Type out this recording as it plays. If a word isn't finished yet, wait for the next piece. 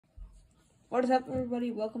What is up,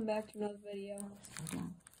 everybody? Welcome back to another video.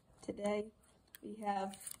 Today we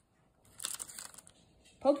have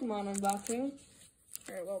Pokemon unboxing,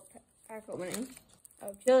 pack opening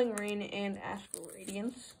of Killing Rain and Astral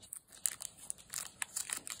Radiance.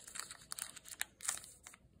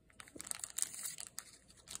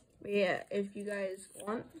 But yeah, if you guys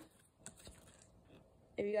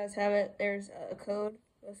have it, there's a code.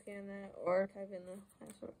 Go scan that or type in the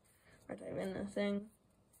password or type in the thing.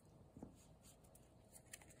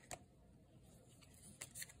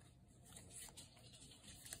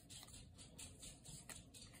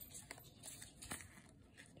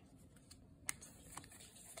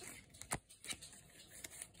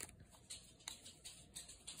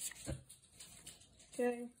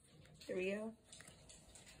 Okay, here we go.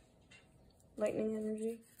 Lightning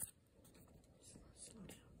energy.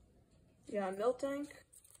 Yeah, milk tank.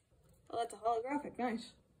 Oh, that's a holographic.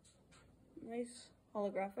 Nice. Nice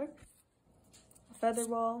holographic. A feather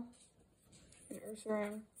ball. An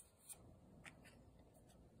Ursaring.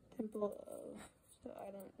 Temple of. So I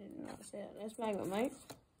did not say that. Nice Magnemite.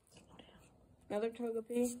 Another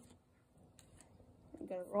Togepi. We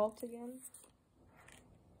got a Ralt again.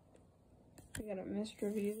 We got a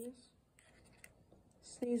Mr. Venus.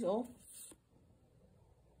 Sneasel.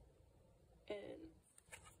 And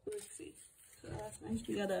Luxie. So that's nice.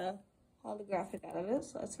 We got a holographic out of it,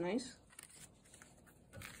 so that's nice.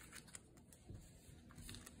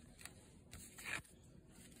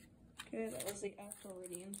 Okay, that was the Astral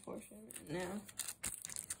Radiance portion. And now,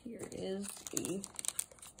 here is the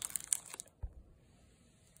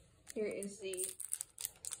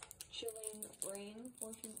Chilling Rain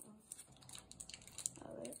portion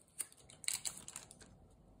of it.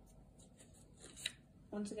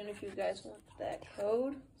 Once again, if you guys want that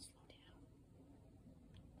code,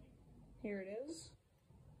 here it is.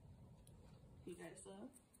 You guys saw.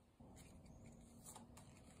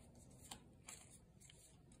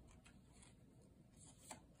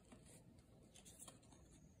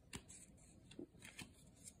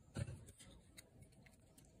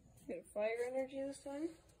 Got a fire energy this time.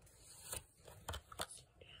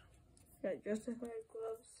 Got justified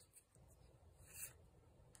gloves.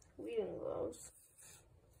 Weeding gloves.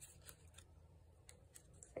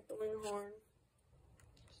 Echoing horn.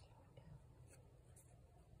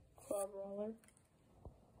 Club roller.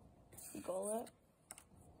 Golett.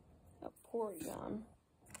 A Porygon.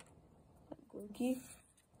 A Grookey.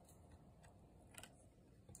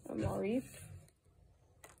 A Mareep.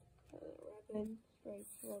 A Rapid. Strike.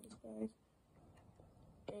 Roll Disguise.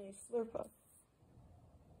 And a Slurpuff.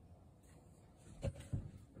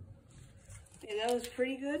 Yeah, that was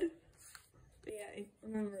pretty good. But yeah,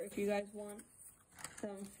 remember, if you guys want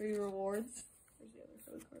some free rewards, there's the other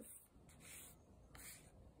code card.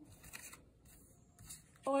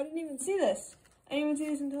 Oh, I didn't even see this. I didn't even see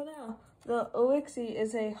this until now. The Elixir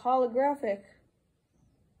is a holographic.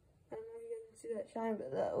 I don't know if you guys can see that shine,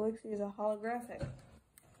 but the Elixir is a holographic.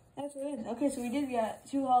 That's what it is. Okay, so we did get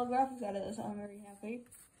 2 holographics out of this. I'm very happy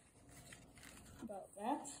about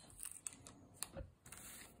that.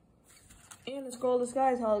 And a Scroll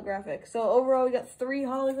Disguise holographic. So overall, we got 3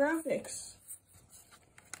 holographics.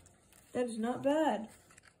 That is not bad.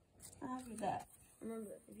 I'm happy with that. Remember,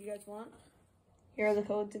 if you guys want, here are the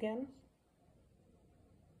codes again.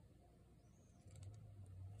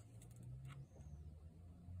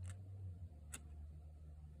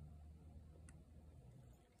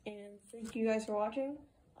 And thank you guys for watching.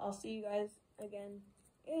 I'll see you guys again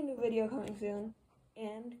in a new video coming soon.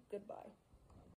 And goodbye.